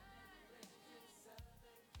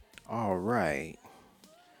All right.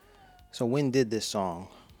 So when did this song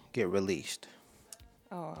get released?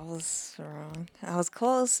 Oh, I was wrong. I was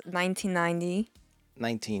close. 1990.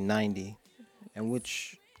 1990. And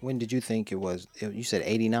when did you think it was? You said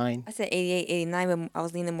 89? I said 88, 89, but I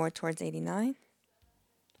was leaning more towards 89.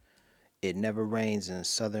 It Never Rains in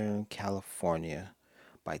Southern California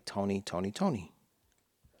by Tony. Yep.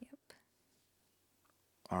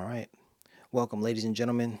 All right. Welcome, ladies and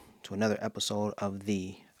gentlemen, to another episode of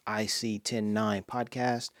the IC 109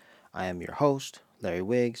 podcast. I am your host, Larry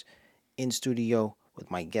Wiggs, in studio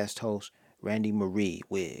with my guest host, Randy Marie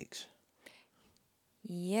Wiggs.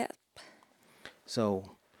 Yep.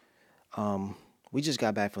 So, um, we just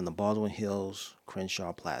got back from the Baldwin Hills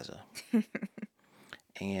Crenshaw Plaza,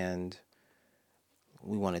 and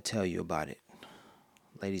we want to tell you about it.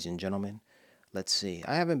 Ladies and gentlemen, let's see.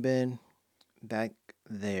 I haven't been back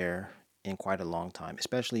there in quite a long time,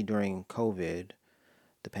 especially during COVID,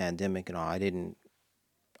 the pandemic and all.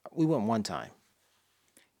 We went one time.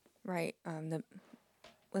 Right.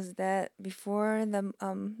 Was that before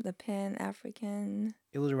the Pan African?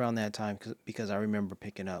 It was around that time because I remember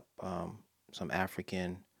picking up some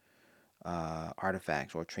African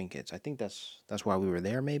artifacts or trinkets. I think that's why we were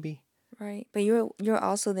there, maybe. Right. But you're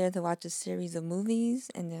also there to watch a series of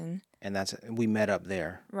movies, and then And we met up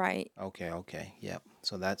there. right. Okay, yep.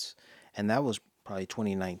 And that was probably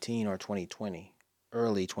 2019 or 2020,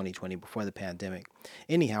 early 2020, before the pandemic.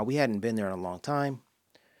 Anyhow, we hadn't been there in a long time,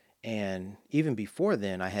 and even before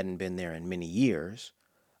then, I hadn't been there in many years,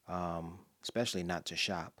 especially not to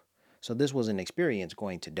shop. So this was an experience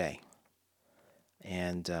going today.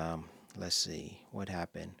 And let's see what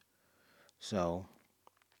happened. So,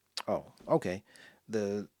 oh, okay.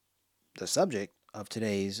 The the subject of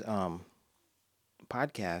today's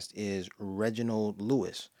podcast is Reginald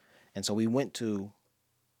Lewis. And so we went to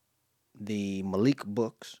the Malik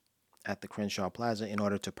Books at the Crenshaw Plaza in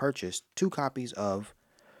order to purchase two copies of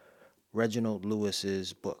Reginald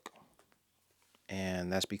Lewis's book. And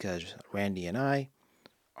that's because Randy and I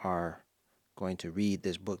are going to read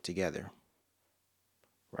this book together,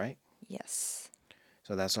 right? Yes.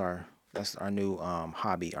 So that's our new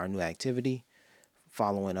hobby, our new activity,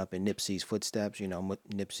 following up in Nipsey's footsteps.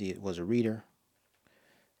 Nipsey was a reader,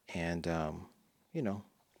 and you know,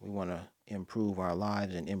 we want to improve our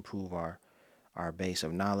lives and improve our base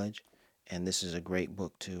of knowledge. And this is a great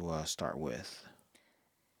book to start with.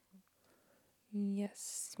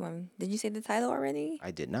 Yes. Did you say the title already? I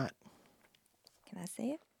did not. Can I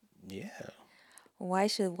say it? Yeah, Why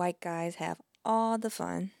should white guys have all the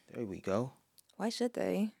fun? there we go. Why should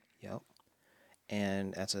they? Yep.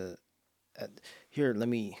 And uh, here.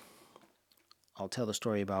 I'll tell the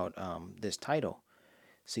story about this title.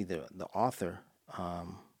 See, the author,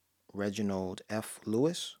 um, Reginald F.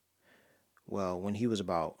 Lewis. Well, when he was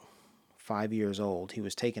about 5 years old, he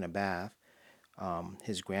was taking a bath.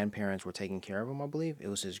 His grandparents were taking care of him, I believe. It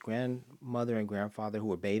was his grandmother and grandfather who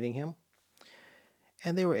were bathing him.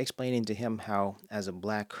 And they were explaining to him how, as a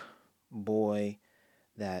black boy,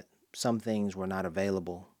 that some things were not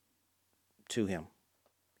available to him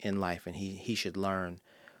in life, and he should learn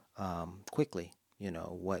quickly,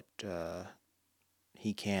 what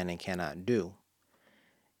he can and cannot do.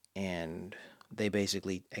 And they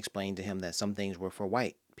basically explained to him that some things were for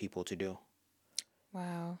white people to do.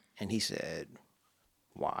 Wow. And he said,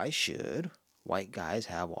 why should white guys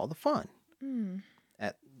have all the fun? Mm.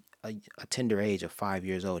 At a tender age of 5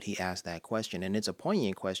 years old, he asked that question. And it's a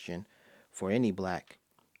poignant question for any black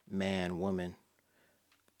man, woman,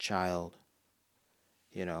 child,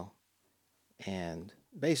 you know. And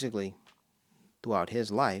basically, throughout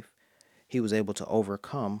his life, he was able to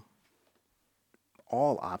overcome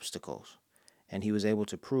all obstacles. And he was able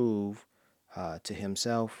to prove to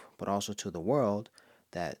himself, but also to the world,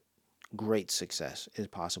 that great success is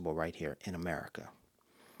possible right here in America.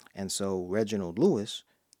 And so Reginald Lewis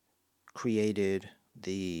created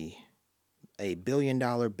a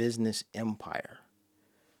billion-dollar business empire.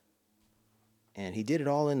 And he did it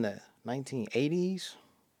all in the 1980s.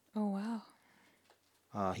 Oh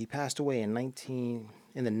wow. He passed away in the 90s,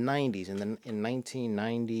 in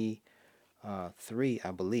 1993,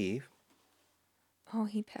 I believe. Oh,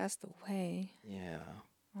 he passed away. Yeah.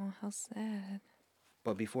 Oh, how sad.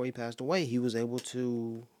 But before he passed away, he was able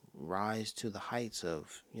to rise to the heights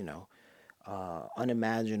of,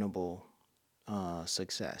 unimaginable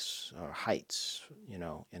success or heights,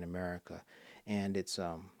 in America. And it's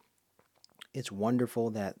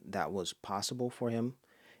wonderful that that was possible for him.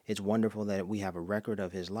 It's wonderful that we have a record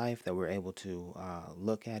of his life, that we're able to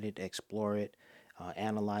look at it, explore it,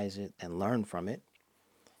 analyze it, and learn from it,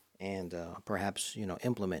 and perhaps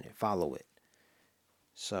implement it, follow it.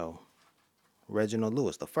 So Reginald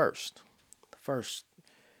Lewis, the first,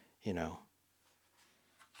 you know,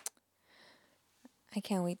 I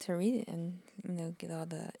can't wait to read it and get all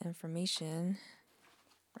the information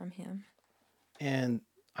from him. and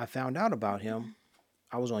I found out about him.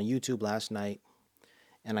 I was on YouTube last night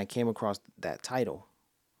and I came across that title.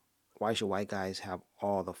 Why should white guys have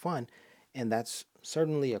all the fun? And that's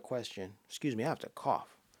certainly a question. Excuse me, I have to cough.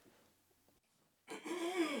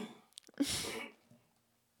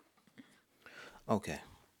 Okay,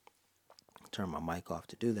 turn my mic off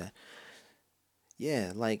to do that.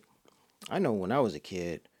 Yeah, like I know when I was a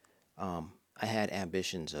kid, I had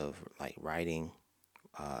ambitions of like riding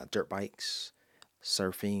dirt bikes,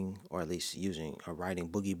 surfing, or at least using or riding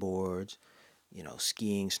boogie boards,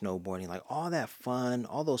 skiing, snowboarding, like all that fun,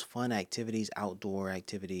 all those fun activities, outdoor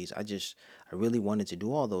activities. I really wanted to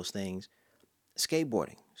do all those things.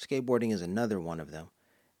 Skateboarding is another one of them.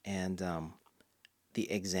 And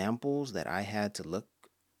the examples that I had to look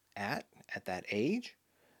at that age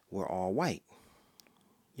were all white,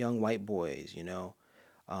 young white boys.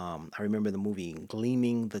 I remember the movie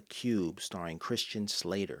Gleaming the Cube starring Christian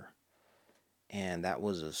Slater. And that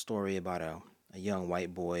was a story about a young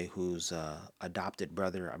white boy whose adopted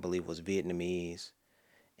brother, I believe, was Vietnamese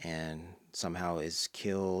and somehow is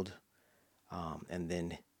killed. And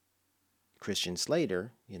then Christian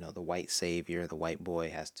Slater, the white savior, the white boy,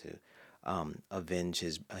 has to avenge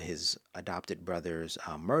his adopted brother's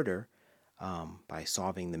murder by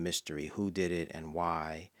solving the mystery: who did it and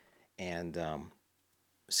why. And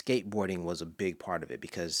skateboarding was a big part of it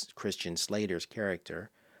because Christian Slater's character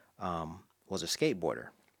was a skateboarder,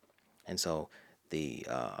 and so the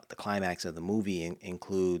climax of the movie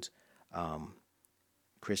includes um,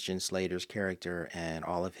 Christian Slater's character and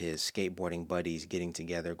all of his skateboarding buddies getting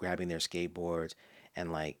together, grabbing their skateboards,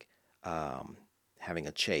 and like um, having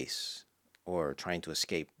a chase or trying to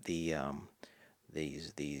escape these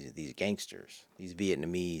gangsters, these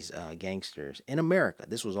Vietnamese gangsters in America.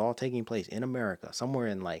 This was all taking place in America, somewhere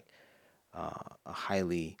in like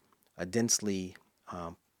a densely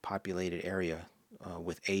populated area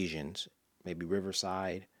with Asians, maybe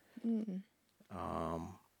Riverside. Mm. Um,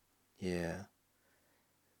 yeah.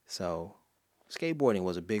 So skateboarding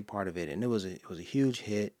was a big part of it, and it was a huge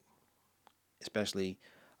hit, especially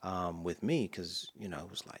with me, because it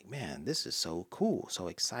was like, man, this is so cool, so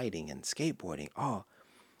exciting, and skateboarding. Oh,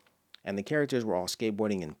 and the characters were all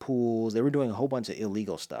skateboarding in pools. They were doing a whole bunch of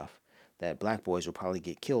illegal stuff that black boys would probably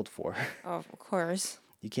get killed for. Oh, of course.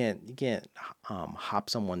 You can't hop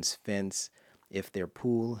someone's fence if their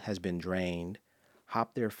pool has been drained,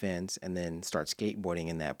 hop their fence, and then start skateboarding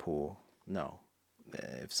in that pool. No.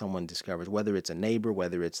 If someone discovers, whether it's a neighbor,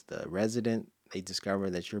 whether it's the resident, they discover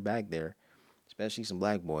that you're back there, especially some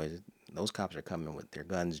black boys, those cops are coming with their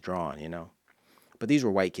guns drawn. But these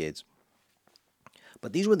were white kids.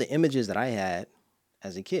 But these were the images that I had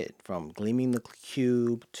as a kid, from Gleaming the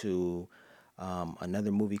Cube to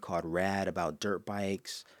another movie called Rad about dirt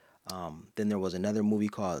bikes. Then there was another movie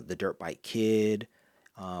called The Dirt Bike Kid.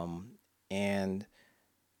 Um, and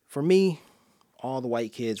for me, all the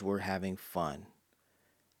white kids were having fun.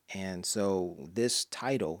 And so this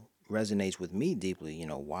title resonates with me deeply.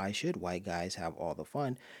 Why should white guys have all the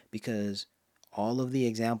fun? Because all of the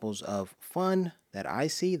examples of fun that I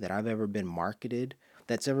see that that's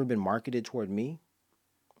ever been marketed toward me,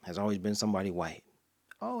 has always been somebody white.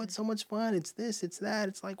 Oh, it's so much fun. It's this, it's that.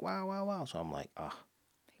 It's like, wow, wow, wow. So I'm like, oh,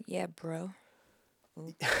 Yeah, bro.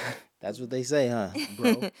 Ooh. that's what they say, huh?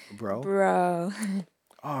 Bro. Bro.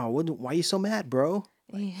 Oh, why you so mad, bro?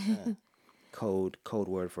 Like, Yeah. code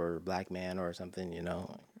word for black man or something, Right.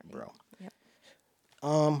 bro. Yep.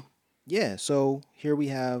 Um, yeah. So here we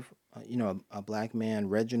have, a black man,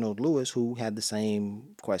 Reginald Lewis, who had the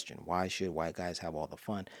same question: why should white guys have all the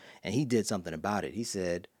fun? And he did something about it. He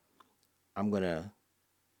said, "I'm gonna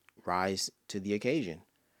rise to the occasion."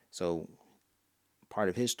 So part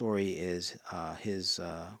of his story is his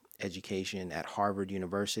education at Harvard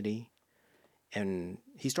University, and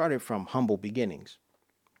he started from humble beginnings,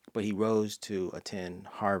 but he rose to attend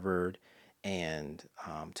Harvard and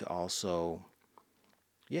to also,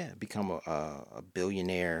 yeah, become a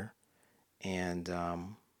billionaire and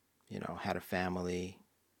had a family.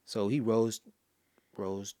 So he rose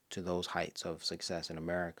to those heights of success in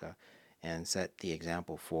America and set the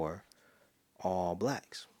example for all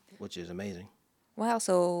blacks, which is amazing. Wow.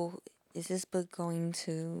 So, is this book going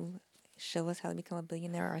to show us how to become a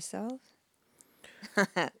billionaire ourselves?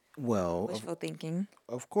 Well, Wishful thinking.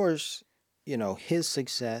 of course, his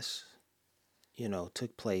success,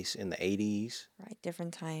 took place in the 80s, Right.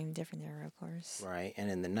 Different time, different era, of course. right? And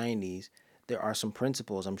in the 90s, there are some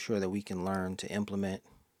principles I'm sure that we can learn to implement.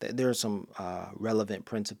 There are some relevant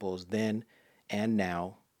principles then and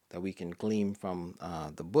now that we can glean from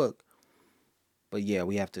the book. But yeah,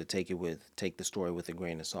 we have to take the story with a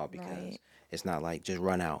grain of salt because Right. it's not like just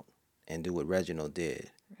run out and do what Reginald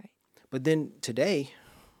did. Right. But then today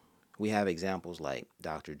we have examples like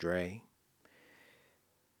Dr. Dre,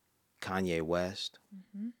 Kanye West,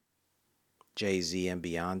 Mm-hmm. Jay-Z and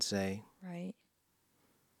Beyonce. Right.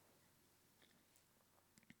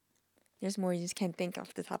 There's more you just can't think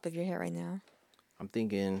off the top of your head right now. I'm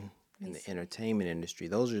thinking Let in me the see. entertainment industry,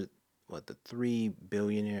 those are what the 3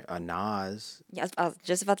 billionaire Nas. Yeah, I was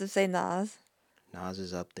just about to say Nas. Nas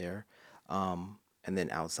is up there. And then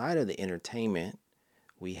outside of the entertainment,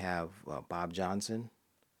 we have Bob Johnson,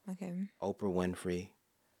 Okay. Oprah Winfrey,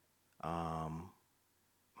 um,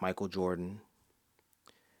 Michael Jordan,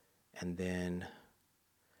 and then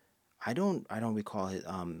I don't recall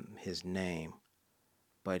his name,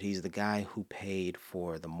 but he's the guy who paid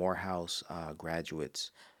for the Morehouse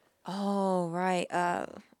graduates Oh, right. Oh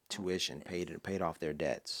my tuition, goodness. paid off their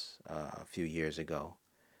debts a few years ago.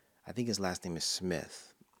 I think his last name is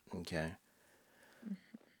Smith. Okay.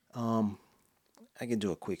 Um, I can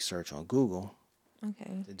do a quick search on Google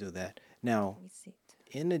Okay. to do that. Now, Let me see.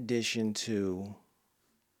 in addition to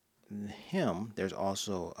him, there's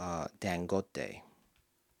also Dangote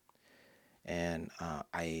and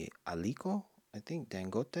I Aliko. I think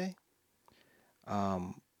Dangote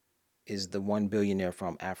is the one billionaire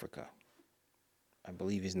from Africa. I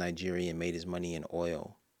believe he's Nigerian, made his money in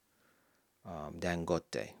oil.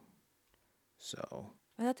 Dangote. So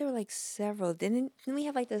I thought there were like several. Didn't we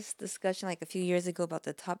have like this discussion like a few years ago about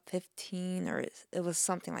the top 15 or it was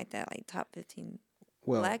something like that, like top 15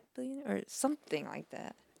 well, black billionaire or something like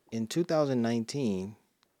that. in 2019,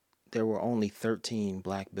 there were only 13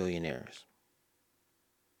 black billionaires,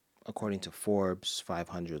 according Okay. to Forbes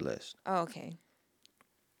 500 list. Oh, okay.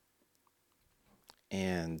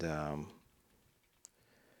 And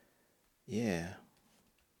yeah,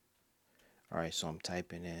 all right. So I'm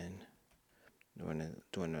typing in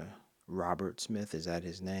doing a Robert Smith. Is that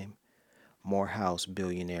his name? Morehouse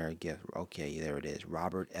billionaire gift. Okay, there it is.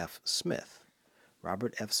 Robert F. Smith.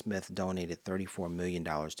 Robert F. Smith donated $34 million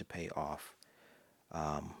to pay off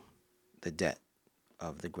um, the debt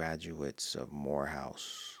of the graduates of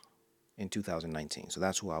Morehouse in 2019. So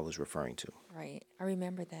that's who I was referring to. Right. I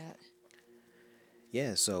remember that.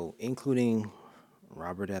 Yeah, so including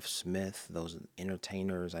Robert F. Smith, those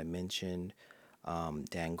entertainers I mentioned,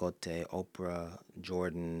 Dangote, Oprah,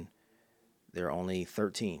 Jordan, there are only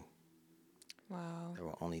 13. Wow. There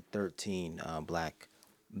were only 13 black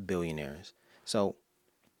billionaires. So,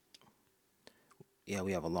 yeah,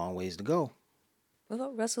 we have a long ways to go. What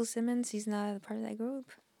about Russell Simmons? He's not a part of that group?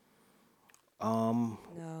 Um,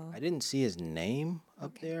 No. I didn't see his name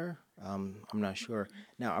up Okay. there. I'm not sure.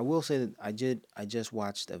 Now, I will say that I just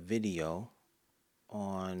watched a video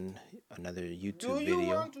on another YouTube Do you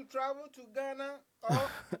video. want to travel to Ghana? Or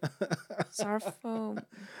Sarfo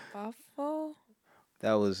Bafo?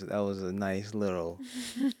 That was a nice little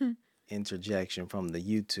interjection from the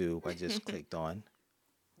YouTube I just clicked on.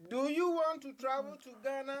 do you want to travel to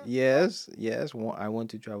Ghana? Yes, yes. I want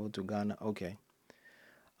to travel to Ghana. Okay.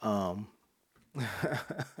 Um,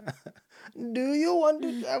 do you want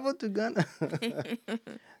to travel to Ghana?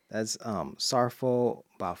 That's Sarfo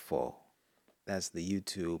Bafo. That's the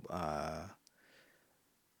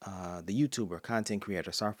YouTuber content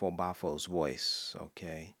creator Sarfo Bafo's voice.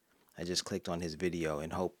 Okay. I just clicked on his video in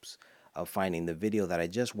hopes of finding the video that I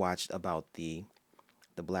just watched about the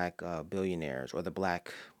black billionaires or the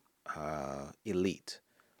black elite.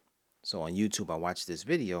 So on YouTube, I watched this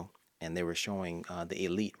video and they were showing the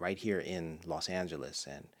elite right here in Los Angeles,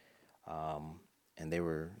 and they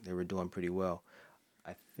were doing pretty well.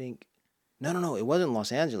 I think no, it wasn't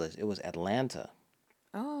Los Angeles. It was Atlanta.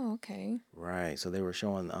 Oh, okay. Right. So they were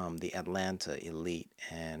showing the Atlanta elite,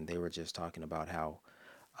 and they were just talking about how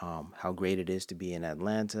great it is to be in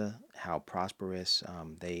Atlanta, how prosperous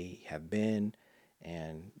they have been,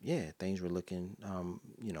 and yeah, things were looking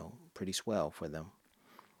pretty swell for them.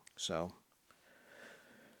 So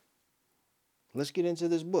let's get into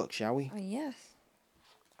this book, shall we? Oh, yes.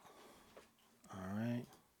 All right.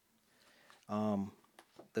 Um,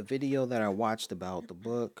 the video that I watched about the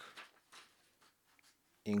book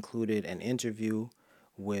included an interview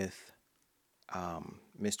with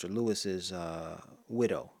Mr. Lewis's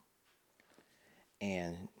widow,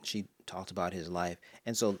 and she talked about his life.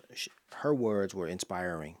 And so her words were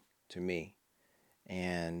inspiring to me.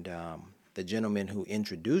 And the gentleman who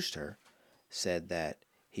introduced her said that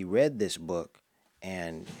he read this book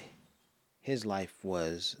and his life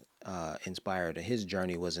was inspired. His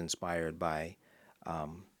journey was inspired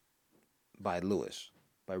um, by Lewis,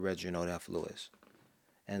 by Reginald F. Lewis.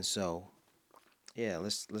 And so, yeah,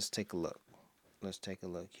 let's take a look. Let's take a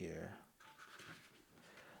look here.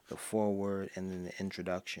 The foreword and then the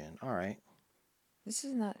introduction. All right. This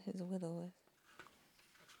is not his widow.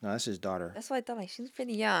 No, that's his daughter. That's why I thought like she's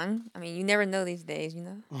pretty young. I mean, you never know these days, you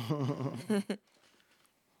know.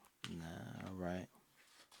 Nah, all right.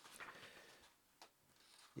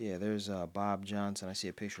 Yeah, there's Bob Johnson. I see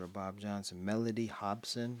a picture of Bob Johnson. Melody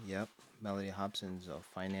Hobson. Yep. Melody Hobson's a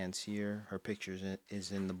financier. Her picture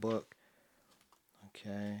is in the book.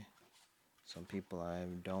 Okay. Some people I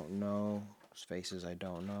don't know. Faces I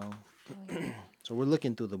don't know. Oh, yeah. So we're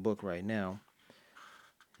looking through the book right now.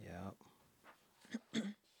 Yep.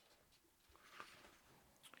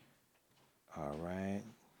 All right.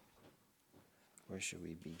 Where should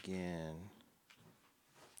we begin?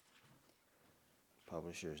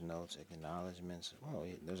 Publisher's notes, acknowledgments. Oh,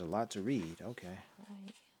 there's a lot to read. Okay.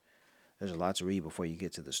 Right. There's a lot to read before you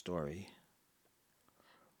get to the story.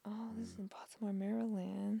 Oh, this is in Baltimore,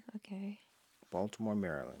 Maryland. Okay. Baltimore,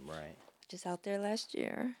 Maryland, right. Just out there last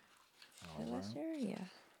year. All right. Last year, yeah.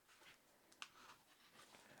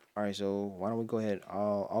 All right, so why don't we go ahead?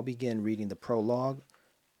 I'll begin reading the prologue.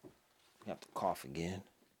 I have to cough again.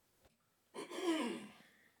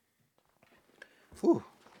 Whew.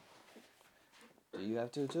 Do you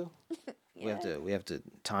have to too? Yeah. We have to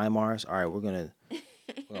time ours. All right, we're gonna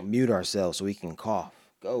mute ourselves so we can cough.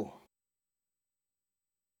 Go.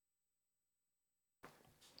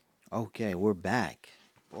 Okay, we're back.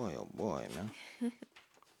 Boy, oh boy, man.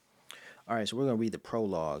 All right, so we're gonna read the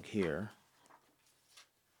prologue here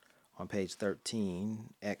on page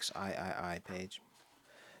 13, XIII page.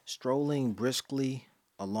 Strolling briskly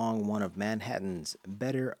along one of Manhattan's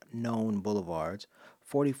better-known boulevards,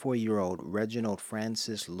 44-year-old Reginald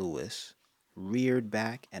Francis Lewis reared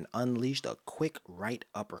back and unleashed a quick right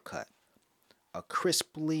uppercut. A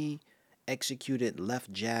crisply executed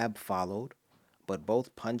left jab followed, but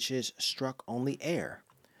both punches struck only air,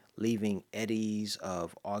 leaving eddies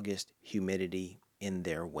of August humidity in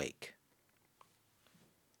their wake.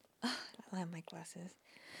 I have my glasses.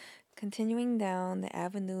 Continuing down the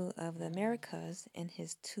Avenue of the Americas in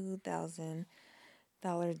his $2,000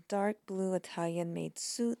 dark blue Italian-made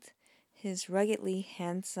suit, his ruggedly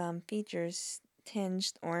handsome features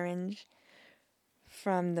tinged orange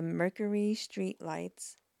from the Mercury street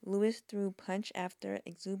lights, Lewis threw punch after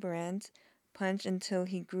exuberant punch until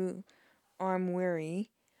he grew arm-weary.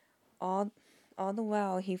 All, all the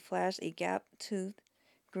while he flashed a gap-toothed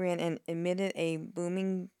grin and emitted a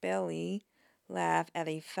booming belly laugh at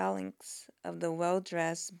a phalanx of the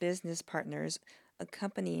well-dressed business partners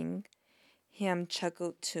accompanying him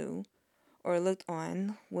chuckled too, or looked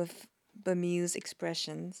on with bemused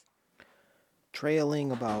expressions.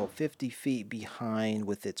 Trailing about 50 feet behind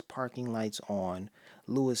with its parking lights on,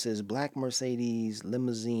 Lewis's black Mercedes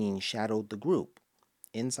limousine shadowed the group.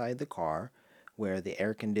 Inside the car, where the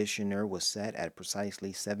air conditioner was set at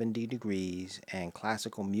precisely 70 degrees and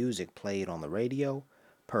classical music played on the radio,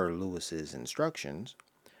 per Lewis's instructions,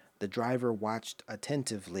 the driver watched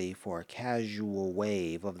attentively for a casual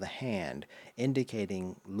wave of the hand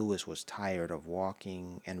indicating Lewis was tired of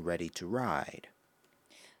walking and ready to ride.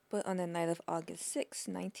 But on the night of August 6,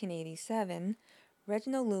 1987,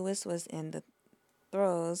 Reginald Lewis was in the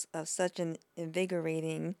throes of such an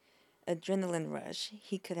invigorating adrenaline rush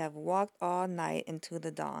he could have walked all night into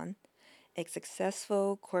the dawn. A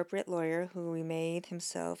successful corporate lawyer who remade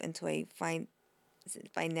himself into a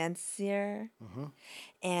financier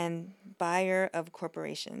and buyer of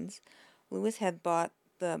corporations, Lewis had bought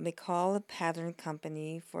the McCall Pattern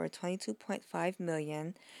Company for $22.5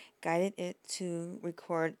 million, guided it to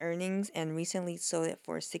record earnings, and recently sold it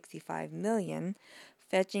for $65 million,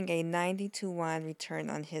 fetching a 90-to-1 return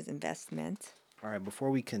on his investment. All right,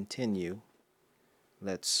 before we continue,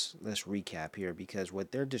 let's recap here because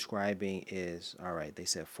what they're describing is, all right, they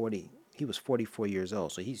said he was 44 years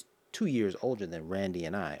old, so he's 2 years older than Randy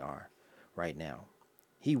and I are right now.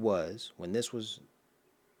 He was, when this was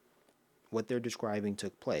what they're describing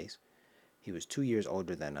took place, he was 2 years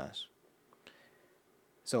older than us.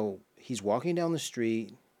 So he's walking down the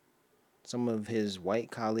street. Some of his white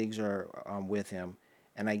colleagues are with him,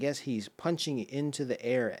 and I guess he's punching into the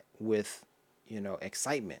air with,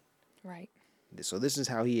 excitement. Right. So this is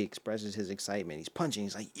how he expresses his excitement. He's punching.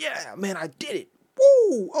 He's like, "Yeah, man, I did it!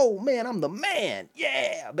 Woo! Oh man, I'm the man!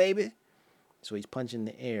 Yeah, baby!" So he's punching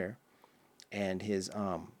the air, and his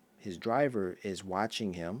driver is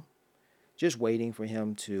watching him, just waiting for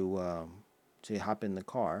him to hop in the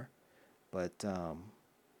car. But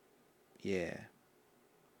yeah,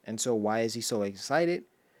 And so why is he so excited?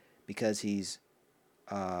 Because he's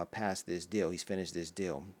passed this deal. He's finished this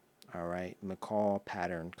deal. All right. McCall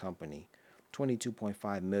Pattern Company.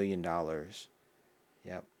 $22.5 million.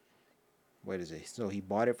 Yep. What is it? So he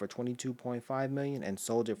bought it for 22.5 million and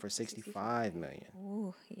sold it for 65 million.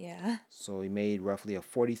 Ooh, yeah. So he made roughly a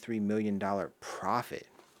 $43 million profit.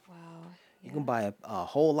 Wow. You Yeah. can buy a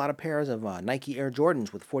whole lot of pairs of Nike Air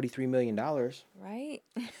Jordans with $43 million. Right?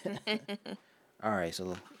 All right, so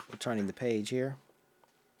we're turning the page here.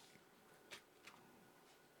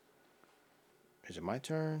 Is it my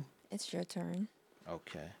turn? It's your turn.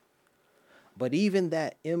 Okay. But even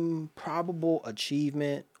that improbable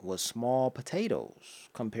achievement was small potatoes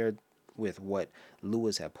compared with what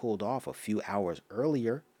Lewis had pulled off a few hours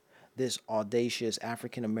earlier. This audacious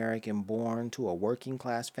African American born to a working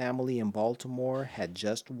class family in Baltimore had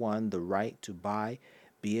just won the right to buy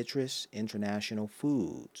Beatrice International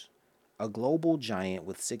Foods, a global giant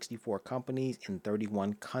with 64 companies in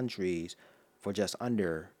 31 countries, for just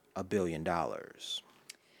under $1 billion.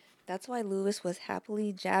 That's why Lewis was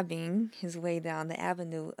happily jabbing his way down the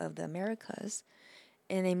Avenue of the Americas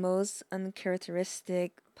in a most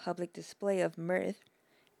uncharacteristic public display of mirth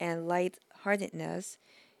and light-heartedness.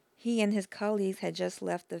 He and his colleagues had just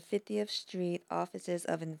left the 50th Street offices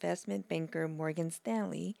of investment banker Morgan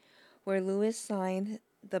Stanley, where Lewis signed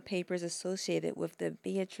the papers associated with the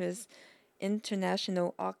Beatrice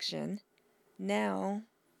International auction. Now,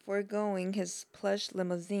 foregoing his plush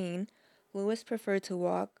limousine, Lewis preferred to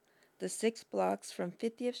walk the 6 blocks from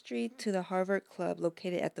 50th Street to the Harvard Club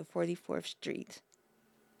located at the 44th Street.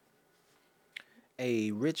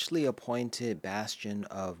 A richly appointed bastion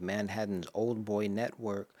of Manhattan's old boy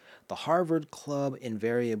network, the Harvard Club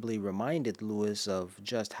invariably reminded Lewis of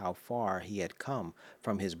just how far he had come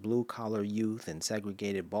from his blue collar youth in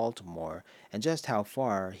segregated Baltimore and just how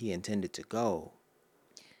far he intended to go.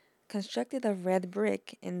 Constructed of red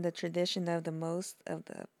brick in the tradition of the most of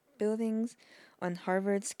the buildings on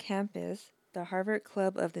Harvard's campus, the Harvard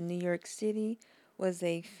Club of the New York City was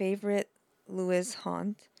a favorite Lewis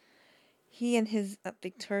haunt. He and his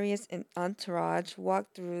victorious entourage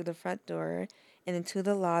walked through the front door and into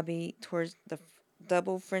the lobby towards the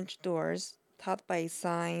double French doors, topped by a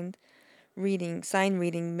sign reading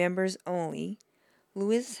members only.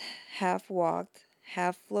 Lewis half walked,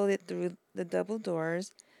 half floated through the double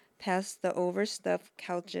doors, past the overstuffed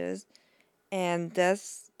couches and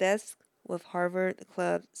desks with Harvard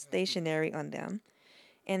Club stationery on them,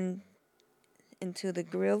 and into the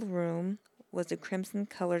grilled room was the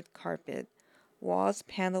crimson-colored carpet, walls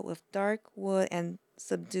paneled with dark wood and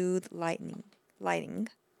subdued lighting.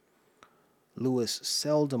 Lewis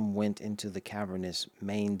seldom went into the cavernous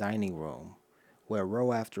main dining room, where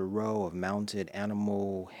row after row of mounted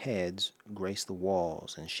animal heads grace the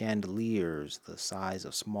walls and chandeliers the size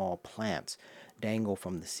of small plants dangle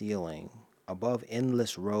from the ceiling, above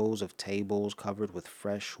endless rows of tables covered with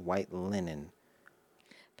fresh white linen.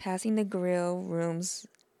 Passing the grill room's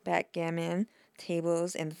backgammon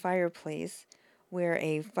tables and fireplace, where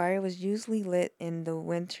a fire was usually lit in the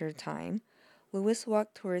winter time, Lewis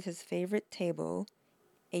walked toward his favorite table.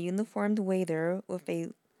 A uniformed waiter with a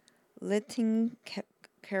Latin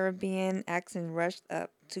Caribbean accent rushed up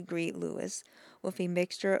to greet Lewis with a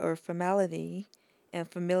mixture of formality and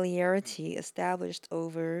familiarity established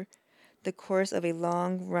over the course of a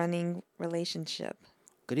long running relationship.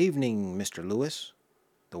 "Good evening, Mr. Lewis,"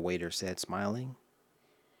 the waiter said, smiling.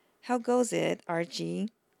 How goes it,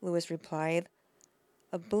 Archie? Lewis replied,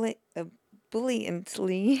 ebulliently.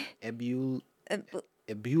 Ebul- ebu-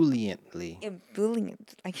 ebulliently.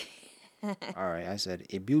 Ebullient. All right, I said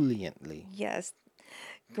ebulliently. Yes,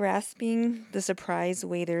 grasping the surprised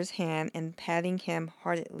waiter's hand and patting him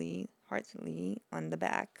heartily on the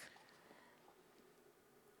back.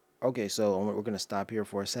 Okay, so we're going to stop here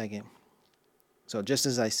for a second. So just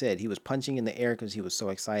as I said, he was punching in the air because he was so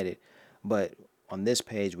excited. But on this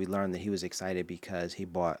page, we learned that he was excited because he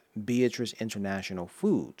bought Beatrice International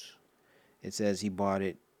Foods. It says he bought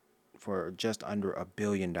it for just under $1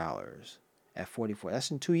 billion at 44.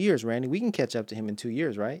 That's in 2 years, Randy. We can catch up to him in 2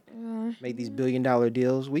 years, right? Make these $1 billion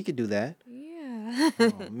deals. We could do that. Yeah.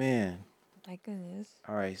 Oh man. My goodness.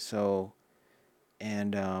 All right. So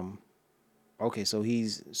and okay. So he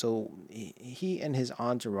and his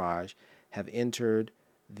entourage have entered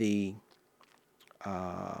the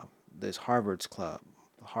this Harvard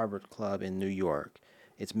Club in New York.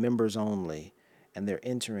 It's members only, and they're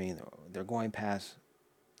entering. They're going past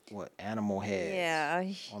what animal heads Yeah.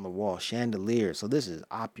 on the wall, chandeliers. So this is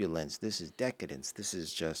opulence. This is decadence. This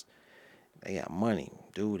is just they got money.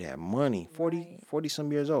 Dude had money. 40, Right. 40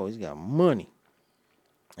 some years old. He's got money,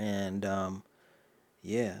 and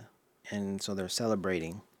Yeah. And so they're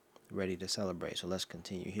celebrating, ready to celebrate. So let's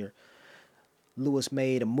continue here. Lewis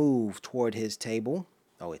made a move toward his table.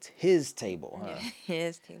 Oh, it's his table, Yeah, huh?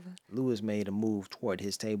 his table. Lewis made a move toward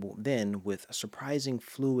his table, then, with surprising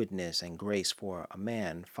fluidness and grace for a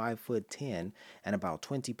man 5'10" and about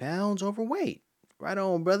 20 pounds overweight. Right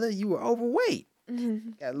on, brother. You were overweight.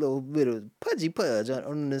 Got a little bit of pudgy pudge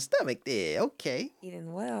on the stomach there. Okay.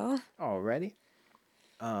 Eating well. Alrighty.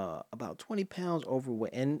 About 20 pounds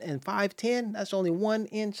overweight. And 5'10", that's only 1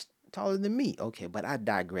 inch taller than me. Okay, but I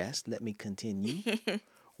digress. Let me continue.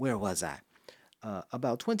 Where was I?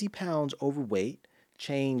 About 20 pounds overweight,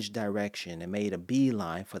 changed direction and made a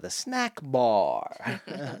beeline for the snack bar.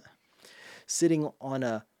 Sitting on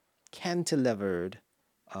a cantilevered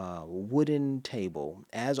wooden table,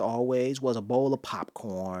 as always, was a bowl of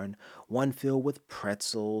popcorn, one filled with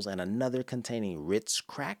pretzels and another containing Ritz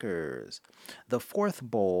crackers. The fourth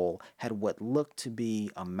bowl had what looked to be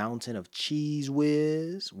a mountain of cheese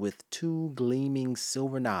whiz with two gleaming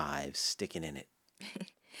silver knives sticking in it.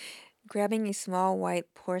 Grabbing a small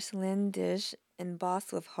white porcelain dish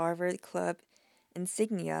embossed with Harvard Club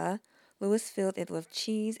insignia, Lewis filled it with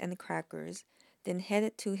cheese and crackers, then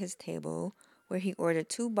headed to his table, where he ordered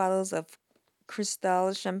two bottles of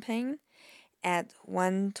Cristal champagne at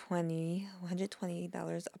 $120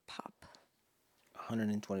 a pop.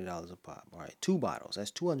 $120 a pop. All right, two bottles.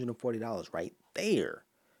 That's $240 right there.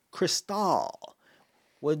 Cristal.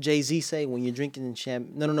 What Jay-Z say when you're drinking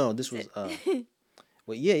champagne? No. This was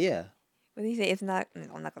well, yeah. What do you say? It's not.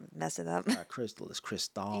 I'm not gonna mess it up. Not crystal. It's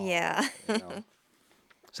Cristal. Yeah. You know.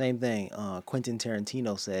 Same thing. Quentin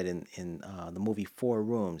Tarantino said in the movie Four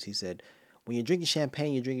Rooms. He said, "When you're drinking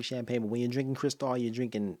champagne, you're drinking champagne, but when you're drinking Cristal, you're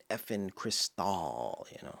drinking effing Cristal."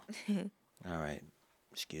 You know. All right.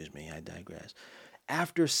 Excuse me. I digress.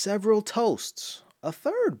 After several toasts, a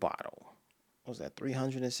third bottle. Was that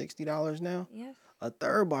 $360 now? Yes. A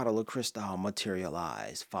third bottle of Cristal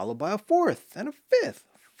materialized, followed by a fourth and a fifth.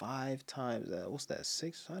 Five times that. What's that?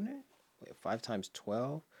 600? Wait, five times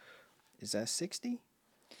 12? Is that 60?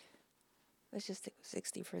 Let's just stick with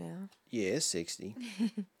 60 for now. Yeah, it's 60.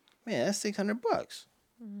 Man, that's $600.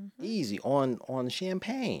 Easy on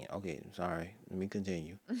champagne. Okay, sorry. Let me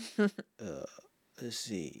continue. Let's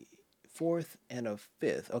see. Fourth and a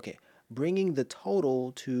fifth. Okay, bringing the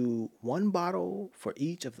total to one bottle for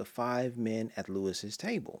each of the five men at Lewis's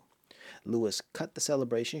table. Lewis cut the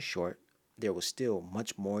celebration short. There was still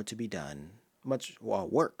much more to be done, much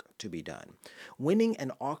work to be done. Winning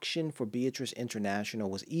an auction for Beatrice International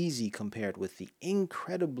was easy compared with the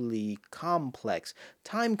incredibly complex,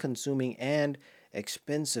 time consuming, and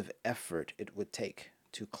expensive effort it would take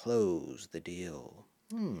to close the deal.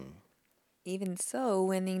 Even so,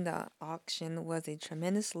 winning the auction was a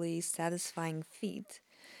tremendously satisfying feat,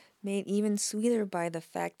 made even sweeter by the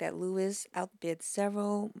fact that Lewis outbid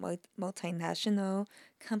several multinational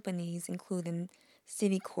companies, including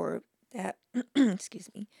Citicorp, that excuse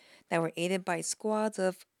me, that were aided by squads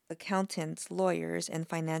of accountants, lawyers, and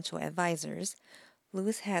financial advisors.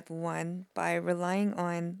 Lewis had won by relying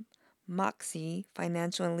on moxie,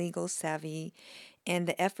 financial and legal savvy, and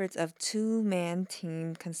the efforts of two-man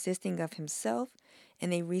team consisting of himself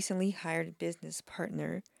and a recently hired business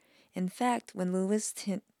partner. In fact, when Lewis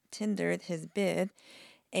tendered his bid,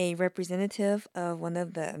 a representative of one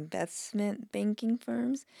of the investment banking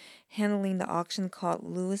firms handling the auction called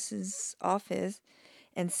Lewis's office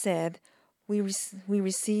and said, we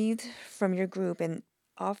received from your group an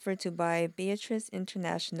offer to buy Beatrice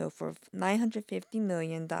International for $950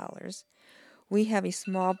 million. We have a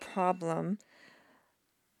small problem.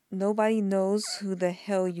 Nobody knows who the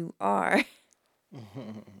hell you are.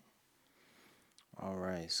 All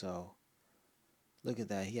right, so look at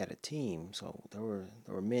that. He had a team, so there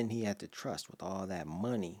were men he had to trust with all that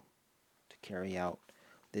money to carry out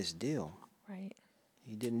this deal. Right.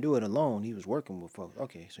 He didn't do it alone. He was working with folks.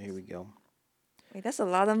 Okay, so here we go. Wait, that's a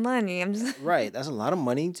lot of money. I'm just. Right, that's a lot of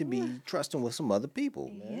money to be trusting with some other people,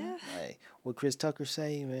 man. Yeah. Like what Chris Tucker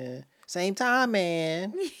say, man. Same time,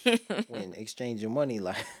 man. When exchanging money,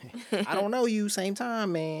 like I don't know you. Same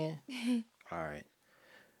time, man. All right.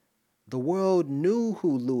 The world knew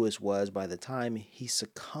who Lewis was by the time he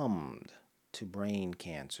succumbed to brain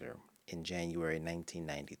cancer in January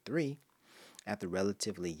 1993 at the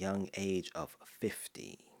relatively young age of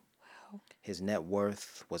 50. Wow. His net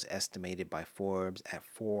worth was estimated by Forbes at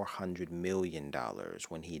 $400 million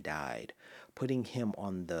when he died, putting him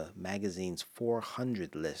on the magazine's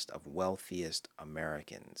 400 list of wealthiest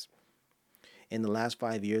Americans. In the last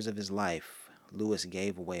 5 years of his life, Lewis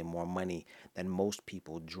gave away more money than most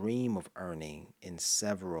people dream of earning in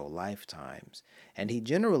several lifetimes, and he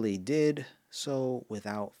generally did so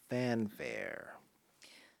without fanfare.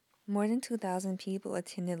 More than 2,000 people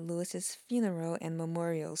attended Lewis's funeral and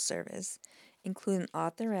memorial service, including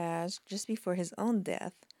Arthur Ashe just before his own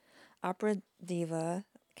death. Opera diva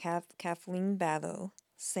Kathleen Battle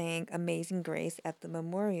sang Amazing Grace at the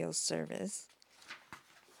memorial service.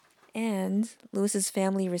 And Lewis's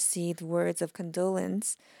family received words of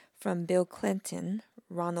condolence from Bill Clinton,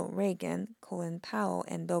 Ronald Reagan, Colin Powell,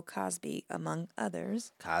 and Bill Cosby, among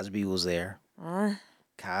others. Cosby was there. Uh,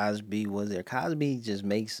 Cosby was there. Cosby just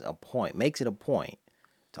makes it a point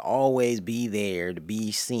to always be there, to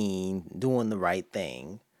be seen doing the right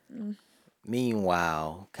thing. mm,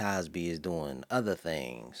 Meanwhile, Cosby is doing other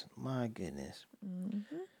things. My goodness.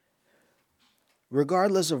 mm-hmm.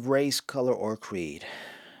 Regardless of race, color, or creed,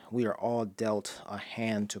 we are all dealt a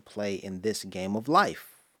hand to play in this game of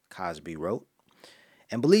life, Cosby wrote.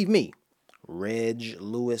 And believe me, Reg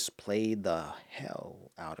Lewis played the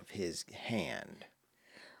hell out of his hand.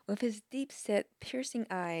 With his deep-set, piercing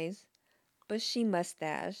eyes, bushy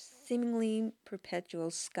mustache, seemingly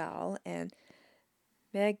perpetual scowl, and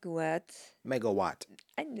Megawatt.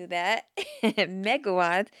 I knew that,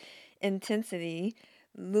 megawatt intensity,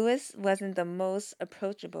 Lewis wasn't the most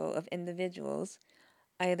approachable of individuals,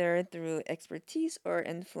 either through expertise or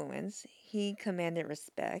influence. He commanded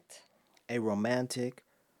respect. A romantic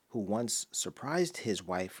who once surprised his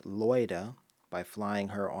wife Loida by flying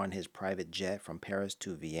her on his private jet from Paris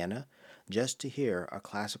to Vienna just to hear a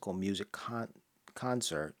classical music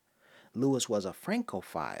concert, Lewis was a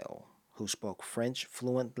Francophile who spoke French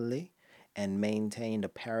fluently and maintained a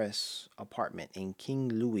Paris apartment in King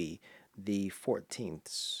Louis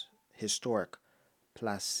XIV's historic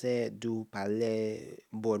Place du Palais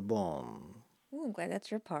Bourbon. Ooh, I'm glad that's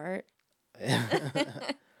your part.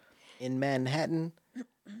 In Manhattan,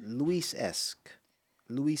 Louis-esque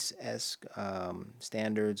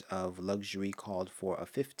standards of luxury called for a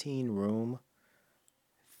 15 room,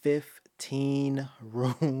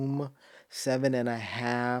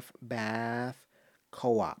 7.5 bath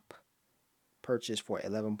co-op purchased for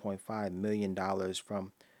 $11.5 million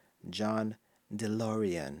from John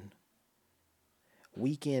DeLorean.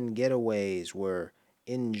 Weekend getaways were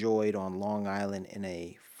enjoyed on Long Island in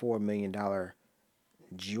a $4 million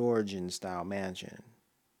Georgian-style mansion.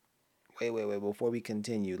 Wait. Before we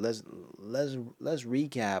continue, let's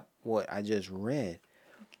recap what I just read.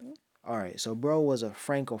 Okay. All right. So, bro was a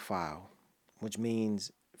Francophile, which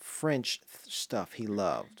means French stuff he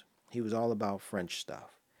loved. He was all about French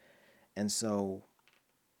stuff, and so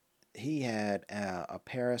he had a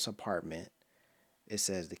Paris apartment. It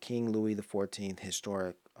says the King Louis XIV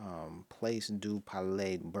historic Place du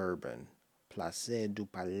Palais Bourbon. Place du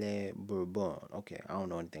Palais Bourbon. Okay, I don't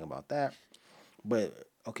know anything about that. But,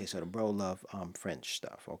 okay, so the bro loved French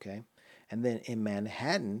stuff, okay? And then in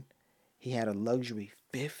Manhattan, he had a luxury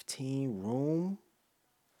 15-room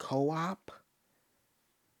co-op.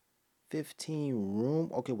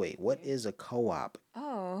 15-room? Okay, wait, what is a co-op?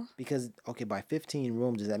 Oh, Because, okay, by 15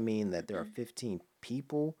 rooms, does that mean that there are 15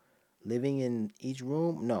 people living in each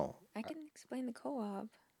room? No. I can explain the co-op.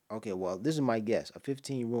 Okay, well, this is my guess. A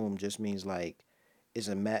 15-room just means like it's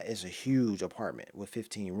a huge apartment with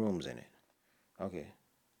 15 rooms in it. Okay.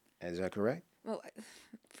 Is that correct? Well,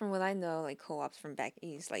 from what I know, like co-ops from back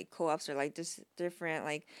east, like co-ops are like just different.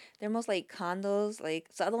 Like they're most like condos. Like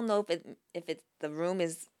so, I don't know if it's the room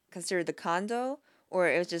is considered the condo or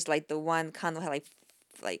it was just like the one condo had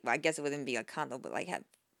like well, I guess it wouldn't be a condo, but like had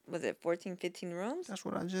was it 14, 15 rooms? That's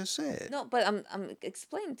what I just said. No, but I'm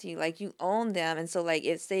explaining to you like you own them, and so like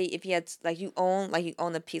if you had like you own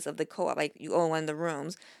a piece of the co-op, like you own one of the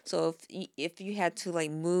rooms. So if you had to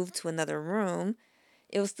like move to another room,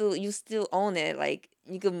 it was still you still own it. Like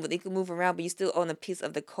you could move around, but you still own a piece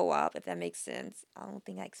of the co-op. If that makes sense. I don't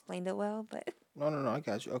think I explained it well, but No, I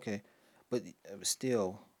got you. Okay. But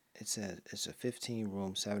still, it says it's a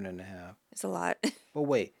 15-room, 7.5. it's a lot. But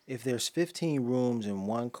wait, if there's 15 rooms in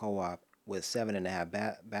one co-op with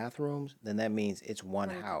 7.5 bathrooms, then that means it's one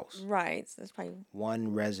house, Right. So that's probably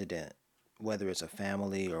one resident, whether it's a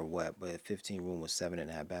family or what, but a 15 room with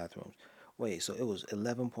 7.5 bathrooms. Wait, so it was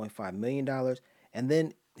 $11.5 million, and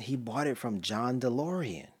then he bought it from John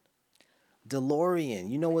DeLorean. DeLorean,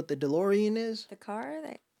 you know what the DeLorean is? the car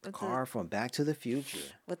that The car from Back to the Future.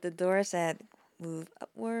 with the door said move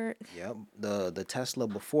upward. Yep, the Tesla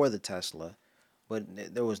before the Tesla, but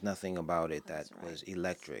there was nothing about it that That's right. was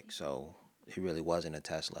electric, so it really wasn't a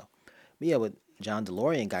Tesla. But yeah, but John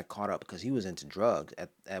DeLorean got caught up because he was into drugs.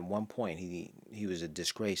 At one point, he was a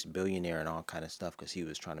disgraced billionaire and all kind of stuff because he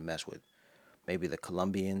was trying to mess with maybe the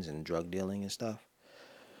Colombians and drug dealing and stuff.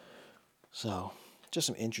 So, just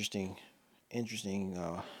some interesting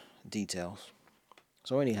details.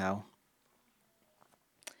 So anyhow,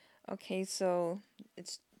 Okay, so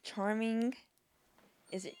it's charming.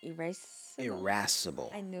 Is it irascible?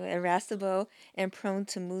 irascible, I knew it. Irascible and prone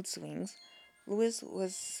to mood swings. Lewis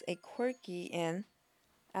was a quirky and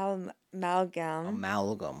amalgam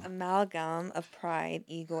amalgam. amalgam of pride,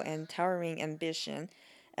 ego, and towering ambition,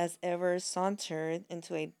 as ever sauntered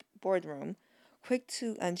into a boardroom, quick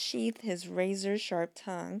to unsheath his razor sharp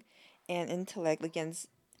tongue and intellect against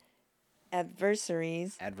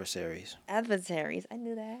adversaries. Adversaries. Adversaries, I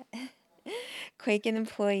knew that. Quaking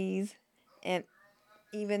employees and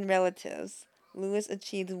even relatives. Lewis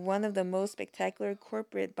achieved one of the most spectacular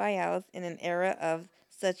corporate buyouts in an era of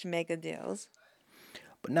such mega deals.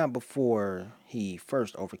 But not before he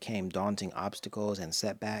first overcame daunting obstacles and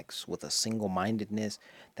setbacks with a single mindedness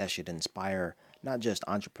that should inspire not just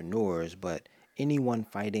entrepreneurs, but anyone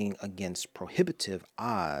fighting against prohibitive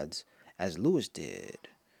odds, as Lewis did.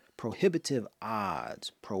 Prohibitive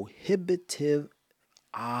odds. Prohibitive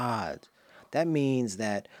odds. That means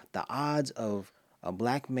that the odds of a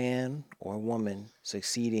black man or woman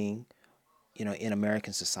succeeding, in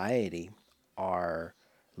American society are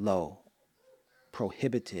low,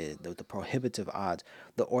 prohibited, the prohibitive odds,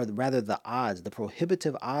 or rather the odds, the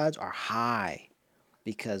prohibitive odds are high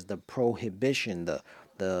because the prohibition, the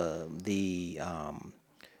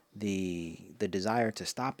desire to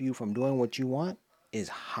stop you from doing what you want is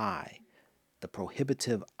high. The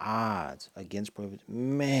prohibitive odds against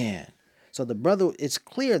man. So the brother, it's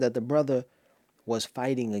clear that the brother was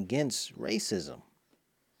fighting against racism.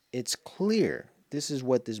 It's clear. This is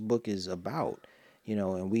what this book is about,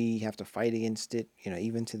 and we have to fight against it,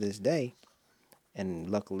 even to this day. And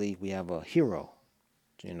luckily, we have a hero,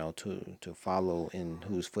 to follow in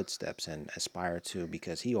whose footsteps and aspire to,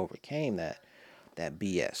 because he overcame that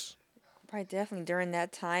BS. Probably definitely during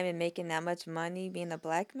that time and making that much money being a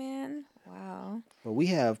black man. Wow. But we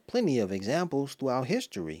have plenty of examples throughout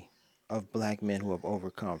history of black men who have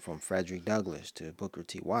overcome, from Frederick Douglass to Booker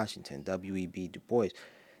T. Washington, W.E.B. Du Bois,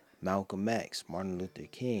 Malcolm X, Martin Luther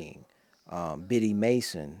King, Biddy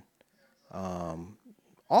Mason, um,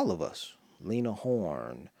 all of us, Lena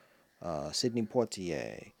Horne, Sidney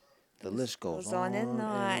Poitier. The list goes Goes on and on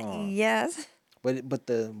and on. on. Yes.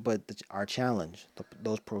 Our challenge,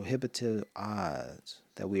 those prohibitive odds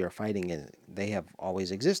that we are fighting in, they have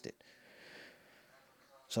always existed.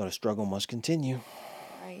 So the struggle must continue.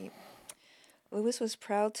 Right. Lewis was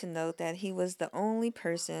proud to note that he was the only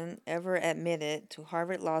person ever admitted to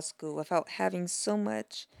Harvard Law School without having so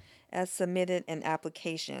much as submitted an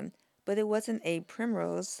application. But it wasn't a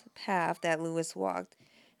primrose path that Lewis walked.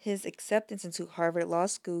 His acceptance into Harvard Law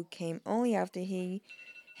School came only after he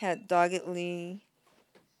had doggedly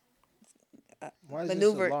Why is this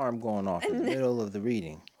maneuvered. alarm going off in the middle of the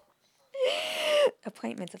reading?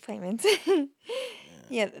 Appointments.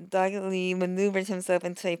 He had doggedly maneuvered himself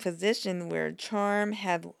into a position where charm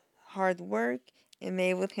had hard work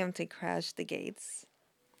enabled him to crash the gates.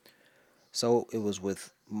 So it was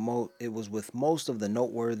with most of the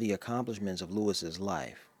noteworthy accomplishments of Lewis's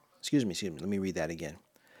life. Excuse me. Let me read that again.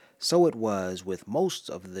 So it was with most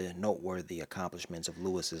of the noteworthy accomplishments of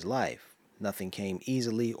Lewis's life. Nothing came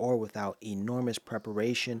easily or without enormous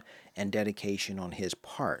preparation and dedication on his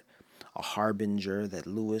part. A harbinger that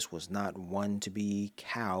Lewis was not one to be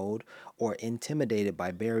cowed or intimidated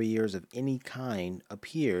by barriers of any kind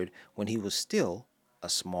appeared when he was still a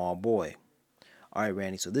small boy. All right,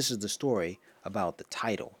 Randy, so this is the story about the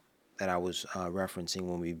title that I was referencing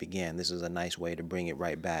when we began. This is a nice way to bring it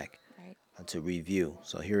right back Right. to review.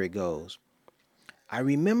 So here it goes. I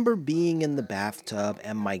remember being in the bathtub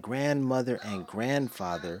and my grandmother and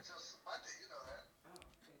grandfather.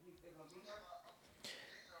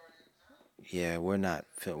 Yeah, we're not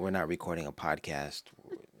recording a podcast.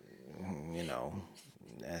 You know,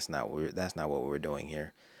 that's not what we're doing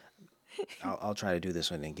here. I'll try to do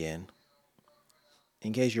this one again.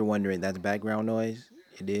 In case you're wondering, that's background noise.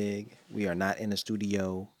 You dig? We are not in a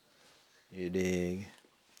studio. You dig?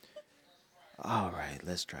 All right,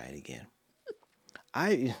 let's try it again.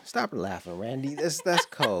 I stop laughing, Randy. That's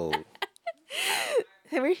cold.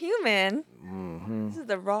 We're human. Hmm. This is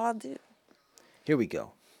the raw dude. Here we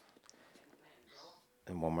go.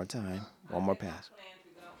 And one more time. One more pass.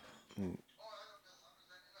 Mm,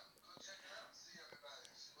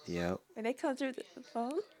 yep. When they come through the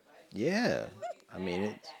phone. Yeah. I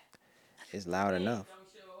mean it's loud enough.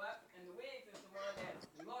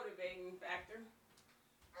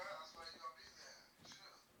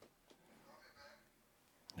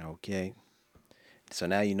 Okay. So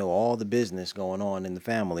now you know all the business going on in the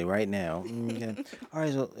family right now. Okay. All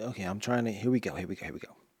right. So okay, I'm trying to. Here we go. Here we go. Here we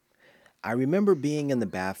go. I remember being in the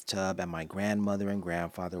bathtub and my grandmother and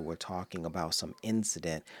grandfather were talking about some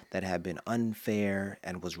incident that had been unfair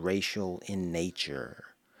and was racial in nature.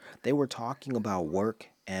 They were talking about work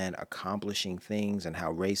and accomplishing things and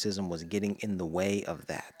how racism was getting in the way of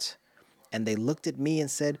that. And they looked at me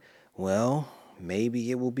and said, well,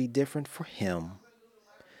 maybe it will be different for him.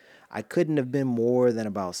 I couldn't have been more than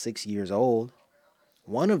about 6 years old.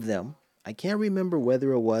 One of them, I can't remember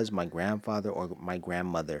whether it was my grandfather or my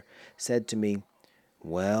grandmother, said to me,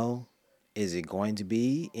 well, is it going to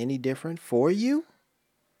be any different for you?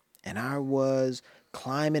 And I was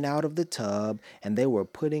climbing out of the tub and they were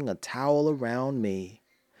putting a towel around me.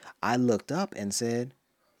 I looked up and said,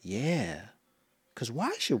 yeah, because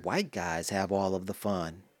why should white guys have all of the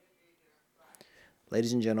fun?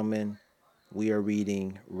 Ladies and gentlemen, we are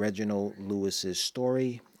reading Reginald Lewis's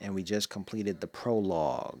story and we just completed the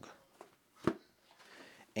prologue.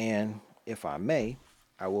 And if I may,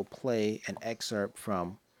 I will play an excerpt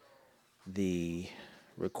from the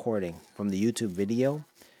recording from the YouTube video.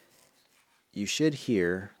 You should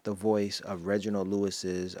hear the voice of Reginald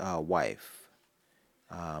Lewis's wife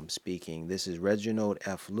speaking. This is Reginald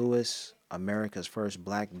F. Lewis, America's first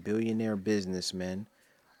black billionaire businessman,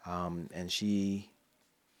 and she,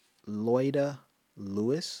 Loida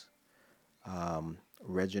Lewis,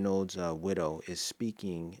 Reginald's widow, is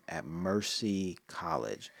speaking at Mercy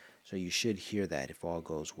College. So you should hear that if all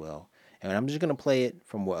goes well. And I'm just going to play it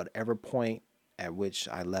from whatever point at which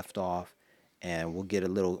I left off, and we'll get a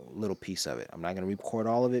little piece of it. I'm not going to record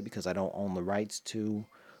all of it because I don't own the rights to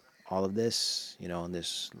all of this, in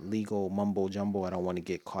this legal mumbo jumbo. I don't want to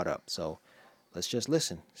get caught up. So let's just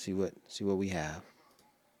listen, see what we have.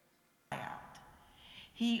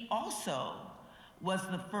 He also was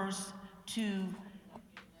the first to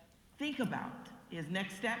think about his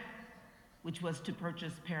next step, which was to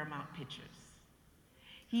purchase Paramount Pictures.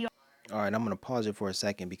 All right, I'm going to pause it for a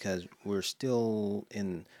second because we're still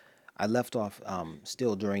in. I left off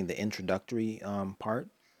still during the introductory part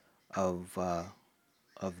of uh,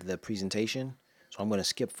 of the presentation, so I'm going to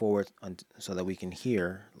skip forward so that we can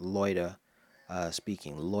hear Loida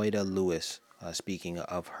speaking. Loida Lewis speaking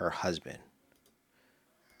of her husband.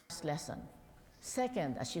 Lesson.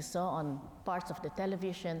 Second, as you saw on parts of the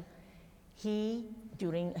television, he,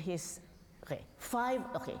 during his,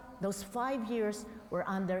 those 5 years were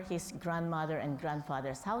under his grandmother and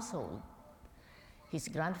grandfather's household. His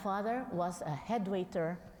grandfather was a head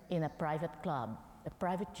waiter in a private club, a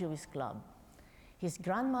private Jewish club. His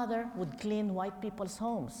grandmother would clean white people's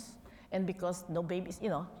homes. And because no babies,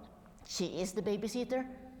 she is the babysitter,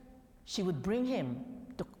 she would bring him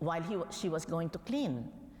while she was going to clean.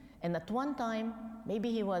 And at one time,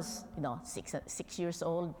 maybe he was, 6 years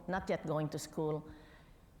old, not yet going to school.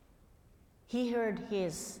 He heard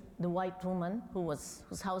the white woman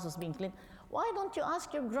whose house was being cleaned, why don't you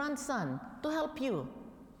ask your grandson to help you?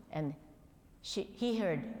 And he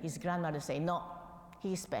heard his grandmother say, no,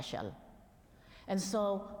 he's special. And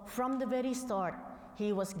so from the very start,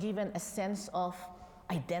 he was given a sense of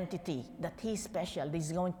identity, that he's special, that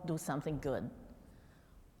he's going to do something good.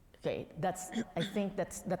 Okay, I think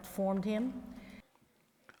that formed him.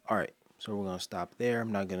 All right, so we're going to stop there.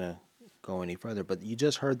 I'm not going to go any further, but you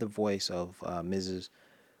just heard the voice of Ms.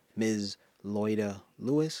 Loida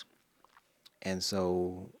Lewis. And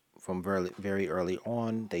so from very, very early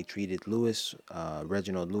on, they treated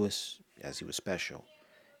Reginald Lewis, as he was special.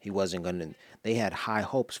 He wasn't going to, they had high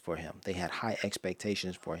hopes for him. They had high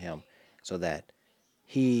expectations for him so that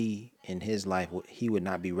he, in his life, he would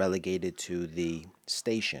not be relegated to the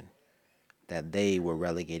station that they were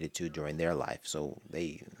relegated to during their life. So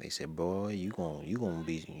they said, boy, you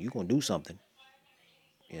gonna do something,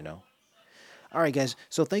 All right, guys.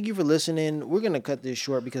 So thank you for listening. We're gonna cut this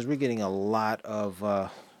short because we're getting a lot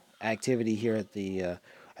of activity here at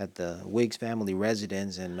the Wiggs family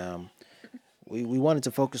residence, and we wanted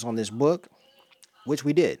to focus on this book, which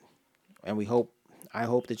we did, and I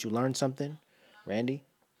hope that you learned something, Randy.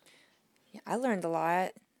 Yeah, I learned a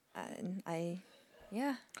lot.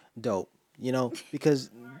 Yeah. Dope. Because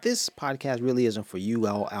this podcast really isn't for you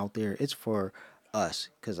all out there. It's for us.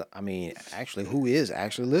 Because, actually, who is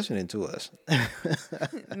actually listening to us?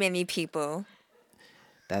 Many people.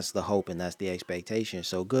 That's the hope and that's the expectation.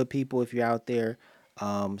 So, good people, if you're out there,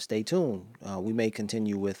 stay tuned. We may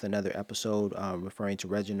continue with another episode referring to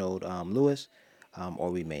Reginald Lewis, or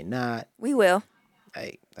we may not. We will.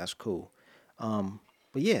 Hey, that's cool.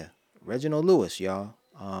 But yeah, Reginald Lewis, y'all.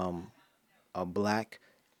 A black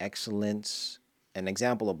excellence, an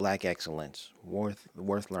example of black excellence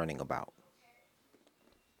worth learning about.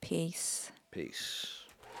 Peace. Peace.